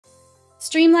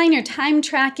Streamline your time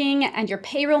tracking and your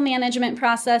payroll management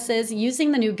processes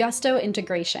using the new Gusto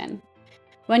integration.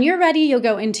 When you're ready, you'll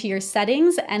go into your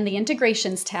Settings and the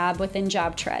Integrations tab within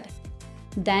JobTread.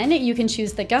 Then you can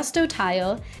choose the Gusto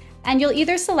tile, and you'll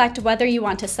either select whether you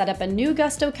want to set up a new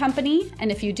Gusto company,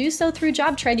 and if you do so through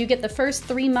JobTread, you get the first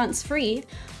 3 months free,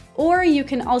 or you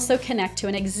can also connect to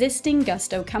an existing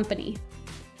Gusto company.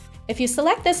 If you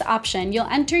select this option, you'll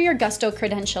enter your Gusto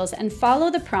credentials and follow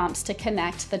the prompts to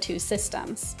connect the two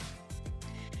systems.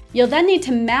 You'll then need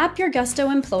to map your Gusto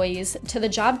employees to the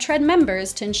JobTread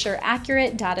members to ensure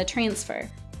accurate data transfer.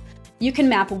 You can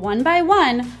map one by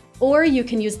one, or you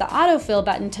can use the autofill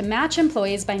button to match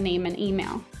employees by name and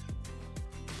email.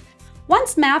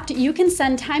 Once mapped, you can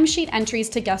send timesheet entries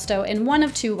to Gusto in one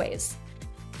of two ways.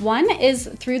 One is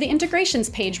through the integrations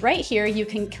page right here. You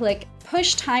can click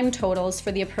Push Time Totals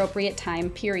for the appropriate time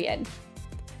period.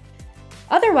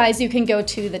 Otherwise, you can go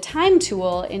to the Time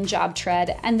tool in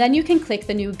JobTread, and then you can click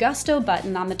the new Gusto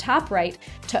button on the top right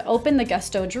to open the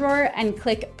Gusto drawer and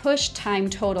click Push Time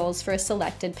Totals for a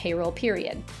selected payroll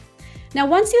period. Now,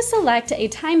 once you select a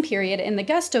time period in the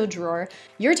Gusto drawer,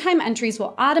 your time entries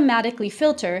will automatically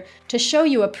filter to show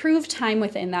you approved time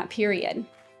within that period.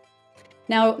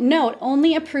 Now, note,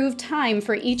 only approved time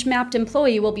for each mapped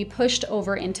employee will be pushed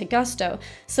over into Gusto,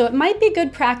 so it might be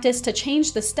good practice to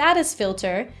change the status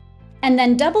filter and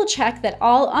then double check that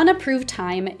all unapproved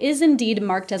time is indeed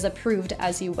marked as approved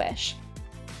as you wish.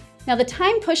 Now, the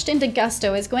time pushed into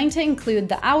Gusto is going to include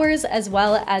the hours as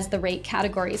well as the rate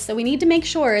categories, so we need to make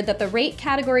sure that the rate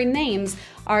category names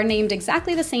are named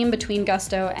exactly the same between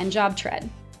Gusto and JobTread.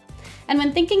 And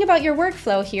when thinking about your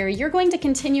workflow here, you're going to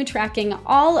continue tracking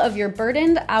all of your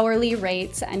burdened hourly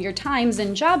rates and your times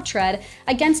in JobTread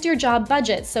against your job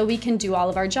budget so we can do all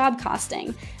of our job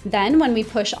costing. Then when we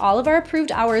push all of our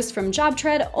approved hours from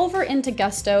JobTread over into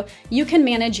Gusto, you can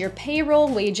manage your payroll,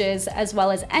 wages, as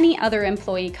well as any other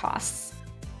employee costs.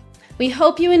 We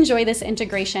hope you enjoy this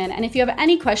integration, and if you have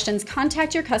any questions,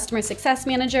 contact your customer success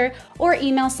manager or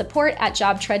email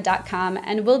support@jobtread.com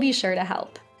and we'll be sure to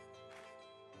help.